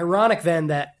cool. Ironic then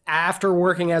that after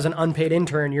working as an unpaid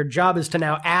intern, your job is to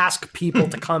now ask people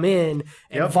to come in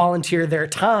and volunteer their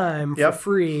time for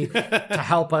free to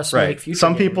help us make future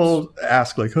Some games. people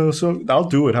ask like, oh, so I'll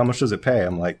do it. How much does it pay?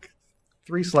 I'm like,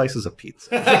 3 slices of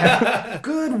pizza.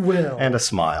 Goodwill. And a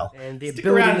smile. And the Stick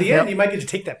ability around to the end, you might get to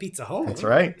take that pizza home. That's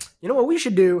right. You know what we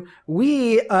should do?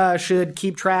 We should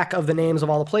keep track of the names of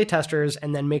all the playtesters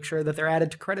and then make sure that they're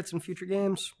added to credits in future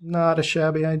games. Not a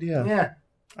shabby idea. Yeah.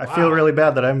 I feel really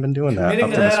bad that I haven't been doing that Committing up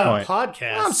to to this that on a point.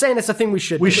 podcast. Well, I'm saying it's a thing we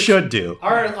should We do. should do.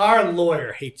 Our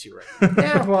lawyer hates you right now.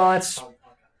 Yeah, well,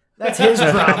 that's his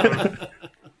problem.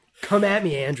 Come at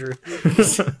me, Andrew.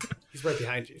 He's right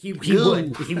behind you. He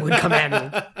would come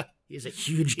at me. He's a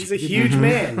huge He's a huge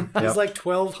man. He's Yep. like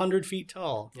 1,200 feet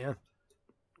tall. Yeah.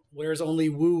 Wears only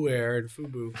woo wear and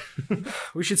FUBU.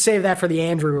 We should save that for the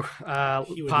Andrew would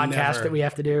podcast never. that we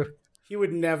have to do. He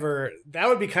would never. That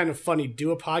would be kind of funny.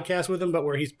 Do a podcast with him, but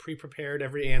where he's pre-prepared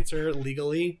every answer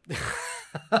legally.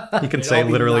 You can say all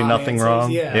be literally nothing non-answers,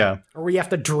 wrong. yeah. Or we have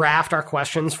to draft our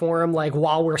questions for him, like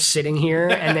while we're sitting here,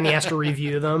 and then he has to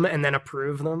review them and then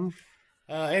approve them.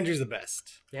 Andrew's the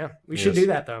best. Yeah, we should Yes. do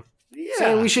that though. Yeah.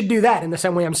 Saying we should do that in the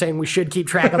same way I'm saying we should keep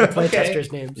track of the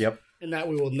playtesters' names. Yep. And that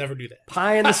we will never do that.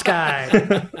 Pie in the sky,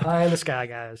 pie in the sky,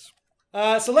 guys.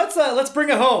 So let's bring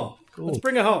it home. Cool. Let's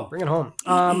bring it home. Bring it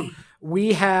home.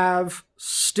 We have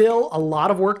still a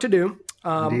lot of work to do.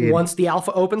 Indeed. Once the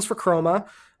alpha opens for Chroma,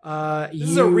 This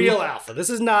is a real alpha. This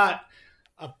is not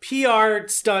a PR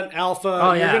stunt alpha.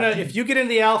 Oh, yeah. If you get into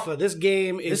the alpha, this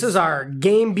game is this is our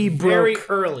game be very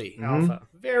broke early. alpha.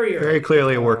 Very early. Very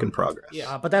clearly a work in progress.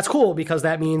 Yeah. But that's cool because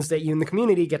that means that you in the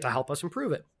community get to help us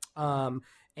improve it.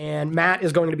 And Matt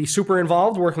is going to be super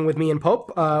involved working with me and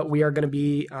Pope. We are going to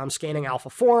be scanning alpha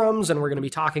forums and we're going to be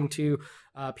talking to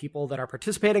people that are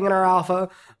participating in our alpha.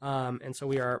 And so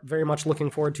we are very much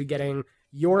looking forward to getting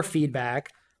your feedback.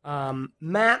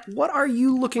 Matt, what are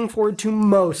you looking forward to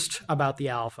most about the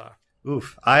alpha?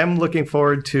 Oof. I am looking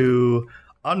forward to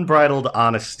unbridled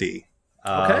honesty.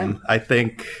 Okay. I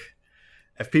think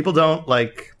if people don't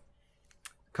like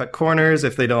cut corners,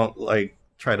 if they don't like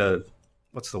try to,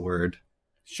 what's the word?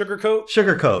 Sugarcoat.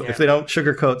 Sugarcoat. Yeah. If they don't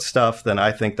sugarcoat stuff, then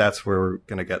I think that's where we're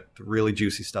going to get the really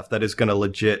juicy stuff that is going to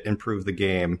legit improve the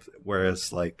game.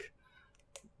 Whereas like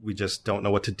we just don't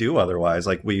know what to do otherwise.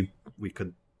 Like we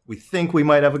think we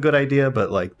might have a good idea,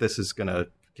 but like this is going to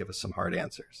give us some hard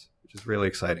answers, which is really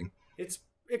exciting. It's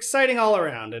exciting all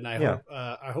around, and Yeah.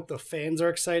 I hope the fans are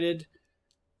excited.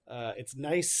 It's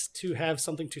nice to have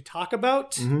something to talk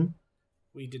about. Mm-hmm.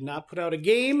 We did not put out a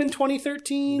game in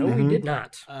 2013. No, we did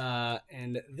not.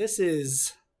 And this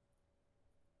is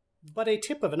but a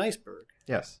tip of an iceberg,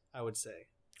 Yes. I would say.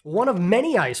 One of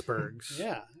many icebergs.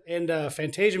 Yeah. And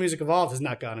Fantasia Music Evolved has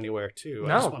not gone anywhere, too.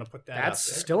 No, I just want to put that That's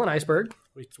out there. still an iceberg.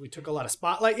 We took a lot of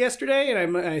spotlight yesterday,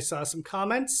 and I saw some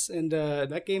comments, and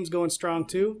that game's going strong,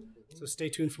 too. So stay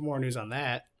tuned for more news on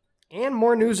that. And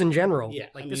more news in general. Yeah.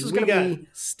 Like I this mean, is we going to got be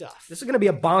stuff. This is going to be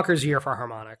a bonkers year for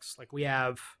Harmonix. Like we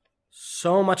have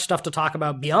so much stuff to talk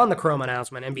about beyond the Chrome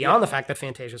announcement and beyond the fact that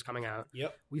Fantasia is coming out.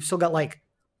 Yep. We've still got like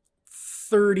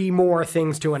 30 more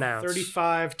things to announce.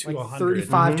 35 to like 100.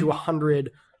 35 to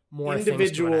 100 more things to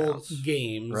individual announce.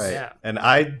 games. Right. Yeah. And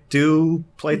I do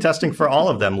play testing for all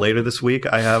of them. Later this week,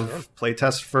 I have play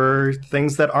tests for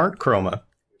things that aren't Chroma.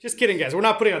 Just kidding, guys. We're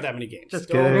not putting out that many games. Just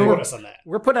Don't kidding. quote us on that.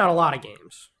 We're putting out a lot of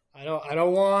games. I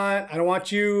don't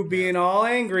want you being all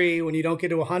angry when you don't get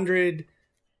to 100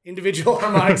 individual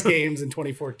Harmonix games in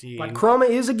 2014. But Chroma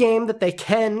is a game that they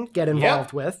can get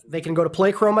involved with. They can go to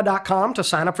playchroma.com to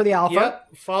sign up for the alpha. Yep.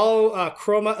 Follow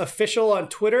Chroma Official on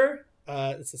Twitter.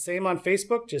 It's the same on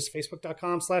Facebook, just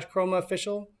facebook.com/Chroma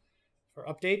Official for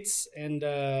updates and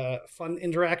fun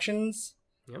interactions.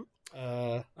 Yep.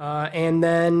 And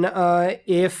then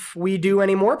if we do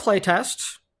any more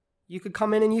playtests, you could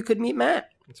come in and you could meet Matt.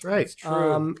 That's right. It's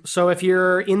true. So if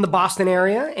you're in the Boston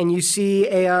area and you see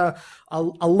a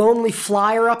lonely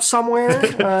flyer up somewhere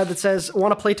that says,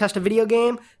 want to playtest a video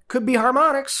game, could be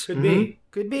Harmonix. Could be.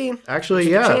 Could be. Actually,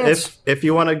 There's a chance. if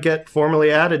you want to get formally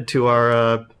added to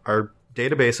our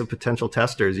database of potential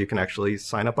testers, you can actually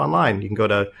sign up online. You can go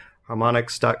to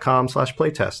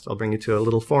harmonix.com/playtest. I'll bring you to a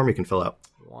little form you can fill out.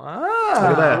 Wow. Look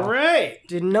at that. All right.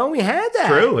 Didn't know we had that.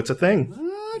 True, it's a thing.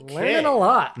 Okay. Learning a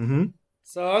lot. Mm-hmm.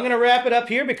 So I'm going to wrap it up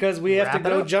here because we have Wrap to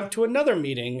it go up. jump to another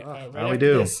meeting. Right we after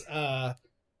do. This.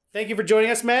 Thank you for joining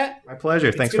us, Matt. My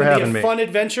pleasure. Thanks It's for going to having be me. a fun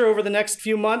adventure over the next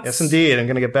few months. Yes, indeed. I'm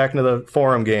going to get back into the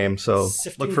forum game, so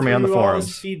Sifting look for me on the through all this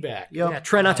forums. feedback. Yeah,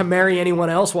 try not to marry anyone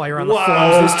else while you're on the Wow.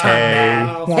 forums this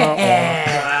time. Okay.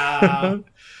 Wow.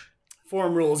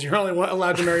 Forum rules. You're only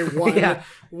allowed to marry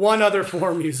one other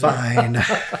forum user. Fine.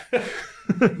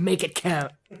 Make it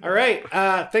count. All right.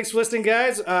 Thanks for listening,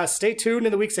 guys. Stay tuned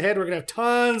in the weeks ahead. We're going to have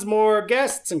tons more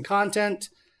guests and content.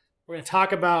 We're going to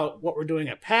talk about what we're doing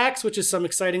at PAX, which is some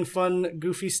exciting, fun,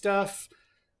 goofy stuff,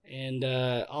 and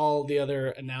all the other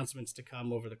announcements to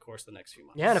come over the course of the next few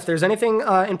months. Yeah, and if there's anything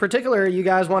in particular you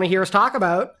guys want to hear us talk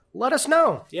about, let us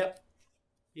know. Yep.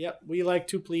 We like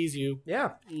to please you.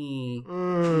 Yeah.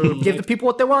 Mm. Give the people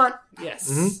what they want.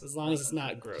 Yes. Mhm. As long as it's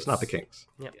not gross. It's not the Kings.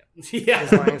 Yeah.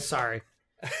 As long as, sorry.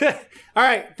 All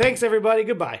right. Thanks, everybody.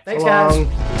 Goodbye. Thanks, So guys. long.